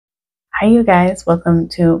Hi you guys, welcome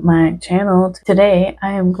to my channel. Today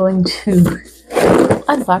I am going to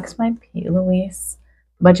unbox my Plouise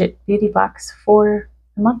Budget Beauty Box for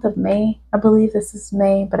the month of May. I believe this is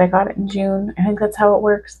May, but I got it in June. I think that's how it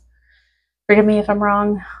works. Forgive me if I'm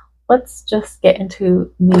wrong. Let's just get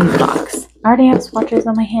into the box. I already have swatches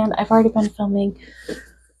on my hand. I've already been filming.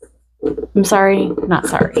 I'm sorry, not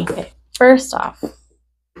sorry. Okay, first off,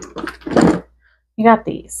 you got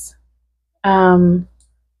these.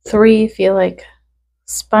 3 feel like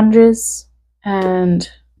sponges and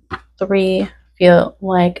 3 feel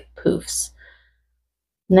like poofs.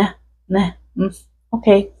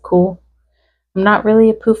 Okay, cool. I'm not really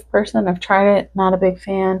a poof person. I've tried it, not a big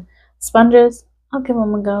fan. Sponges, I'll give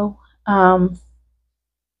them a go.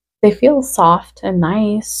 They feel soft and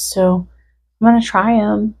nice, so I'm gonna try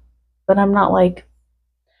them, but I'm not like,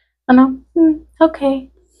 I don't know, okay.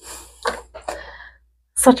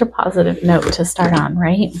 Such a positive note to start on,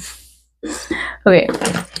 right? Okay,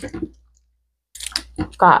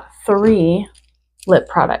 got 3 lip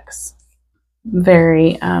products.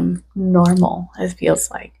 Very normal, it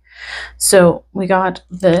feels like. So we got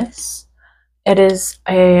this. It is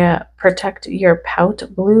a Protect Your Pout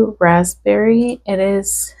Blue Raspberry. It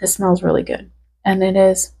smells really good. And it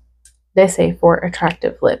is, they say, for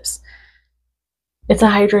attractive lips. It's a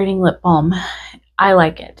hydrating lip balm. I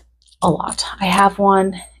like it a lot. I have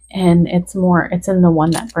one and it's in the one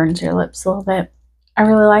that burns your lips a little bit. I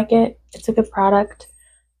really like it. It's a good product,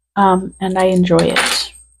 and I enjoy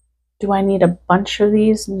it. Do I need a bunch of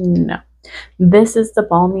these? No. This is the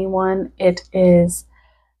balmy one. It is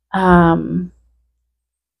in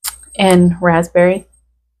raspberry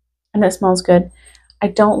and it smells good. I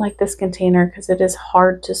don't like this container because it is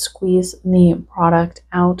hard to squeeze the product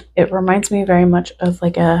out. It reminds me very much of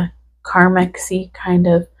like a Carmexy kind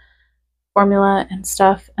of formula and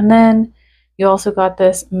stuff. And then you also got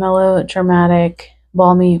this Melodramatic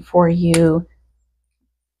Balmy For You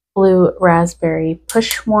Blue Raspberry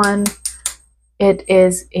Push one. It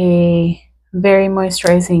is a very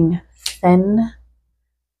moisturizing, thin,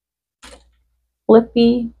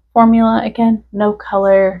 lippy formula. Again, no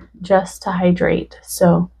color, just to hydrate.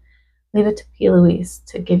 So leave it to Plouise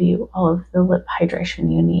to give you all of the lip hydration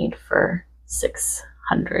you need for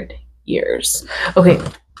 600 years. Okay,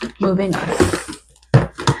 moving on.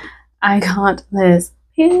 I got this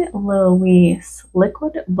Plouise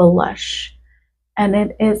Liquid Blush, and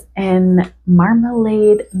it is in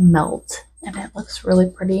Marmalade Melt, and it looks really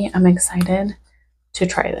pretty. I'm excited to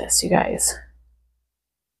try this, you guys.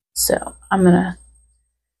 So I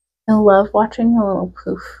love watching a little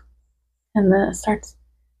poof, and then it starts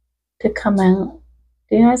to come out.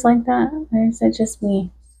 Do you guys like that? Or is it just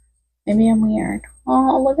me? Maybe I'm weird.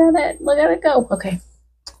 Oh, look at it. Look at it go. Okay.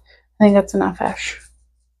 I think that's enough ash.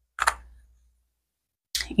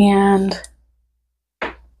 And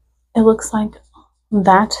it looks like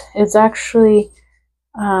that is actually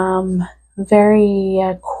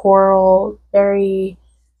very coral, very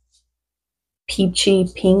peachy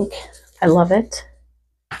pink. I love it.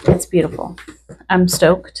 It's beautiful. I'm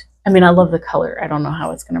stoked. I mean, I love the color. I don't know how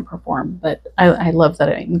it's going to perform, but I love that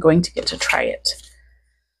I'm going to get to try it.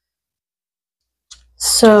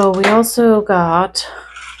 So we also got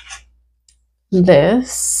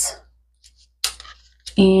this,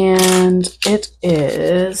 and it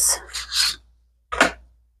is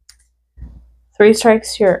 3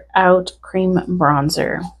 Strikes You're Out Cream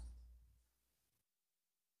Bronzer.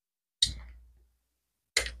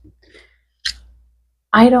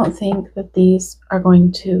 I don't think that these are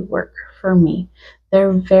going to work for me.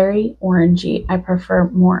 They're very orangey. I prefer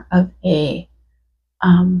more of a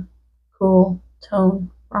cool tone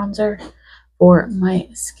bronzer for my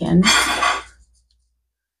skin.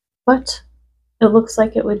 But it looks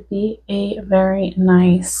like it would be a very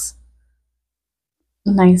nice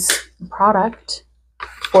product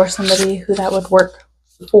for somebody who that would work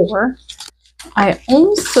for. I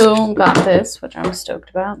also got this, which I'm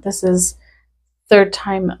stoked about. This is Third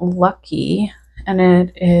Time Lucky, and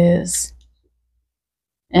it is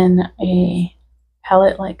in a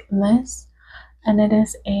palette like this, and it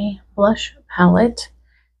is a blush palette.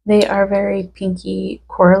 They are very pinky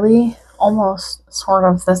corally, almost sort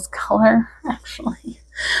of this color actually,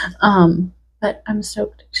 but I'm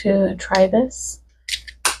stoked to try this.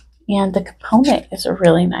 And the component is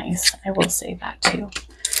really nice, I will say that too.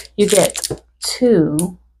 You get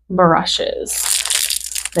 2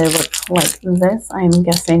 brushes. They look like this. I'm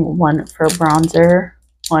guessing one for bronzer,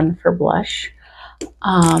 one for blush.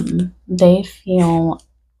 They feel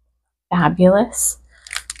fabulous.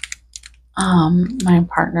 My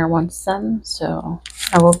partner wants them, so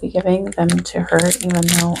I will be giving them to her, even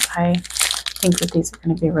though I think that these are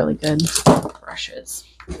going to be really good brushes.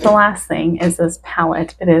 The last thing is this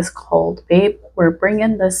palette. It is called Babe, We're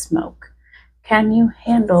Bringing the Smoke. Can you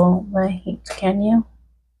handle the heat? Can you?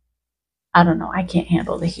 I don't know. I can't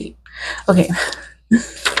handle the heat. Okay.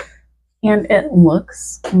 And it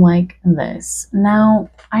looks like this.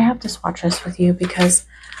 Now, I have to swatch this with you because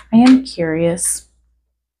I am curious.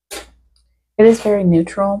 It is very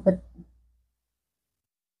neutral, but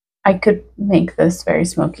I could make this very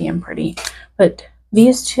smoky and pretty. But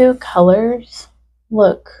these two colors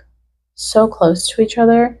look so close to each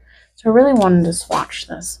other. So I really wanted to swatch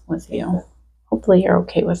this with you. Hopefully you're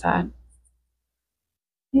okay with that.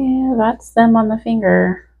 Yeah, that's them on the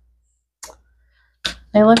finger.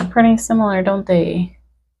 They look pretty similar, don't they?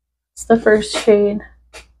 It's the first shade.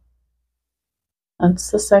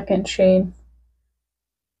 That's the second shade.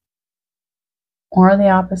 Or the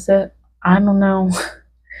opposite. I don't know.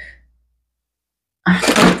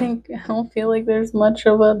 I don't feel like there's much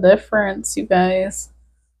of a difference, you guys.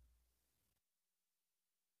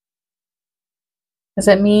 Is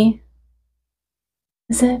it me?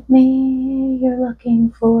 Is it me you're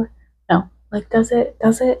looking for? No. Like, does it?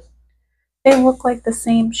 Does it? They look like the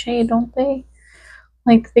same shade, don't they?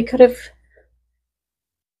 Like, they could have,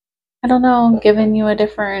 I don't know, given you a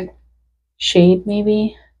different shade,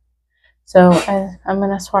 maybe. So I'm going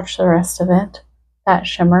to swatch the rest of it. That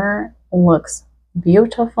shimmer looks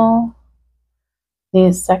beautiful.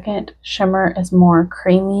 The second shimmer is more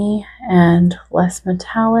creamy and less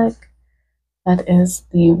metallic. That is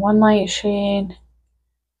the One Light shade.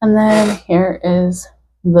 And then here is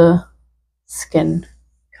the skin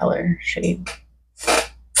color shade.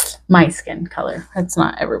 My skin color. It's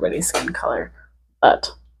not everybody's skin color, but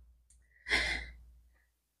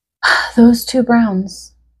those two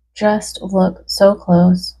browns just look so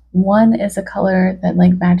close. One is a color that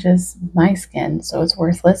like matches my skin, so it's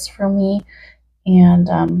worthless for me.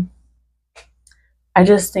 And I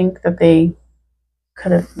just think that they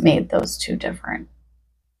could have made those two different,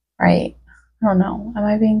 right? I don't know. Am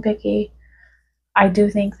I being picky? I do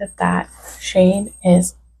think that that shade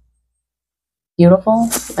is beautiful.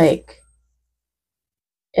 Like,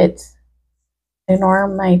 it's, ignore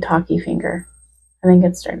my talkie finger. I think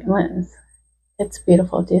it's dirty. It's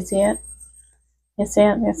beautiful. Do you see it? You see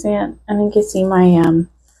it? You see it? I think you see my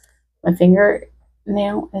my finger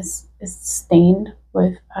nail is stained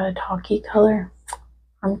with a talkie color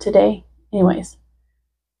from today. Anyways,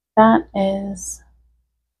 that is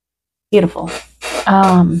beautiful.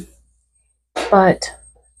 But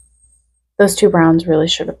those two browns really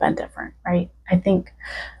should have been different, right? I think.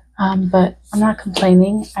 But I'm not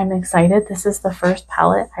complaining. I'm excited. This is the first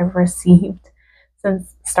palette I've received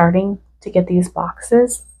since starting to get these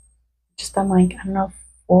boxes. Just been like, I don't know,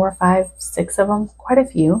 4, 5, 6 of them, quite a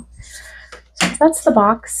few. So that's the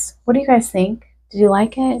box. What do you guys think? Did you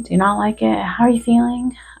like it? Do you not like it? How are you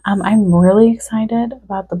feeling? I'm really excited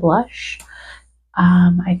about the blush.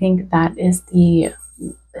 I think that is the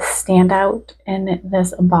standout in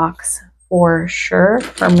this box for sure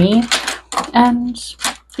for me. And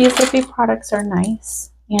these lippy products are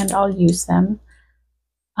nice and I'll use them.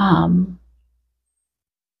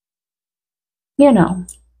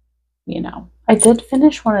 You know, I did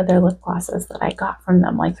finish one of their lip glosses that I got from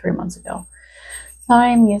them like 3 months ago. So I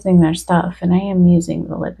am using their stuff and I am using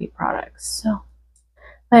the lippy products. So,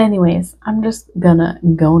 but anyways, I'm just gonna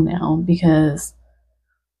go now because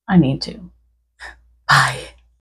I need to. Bye.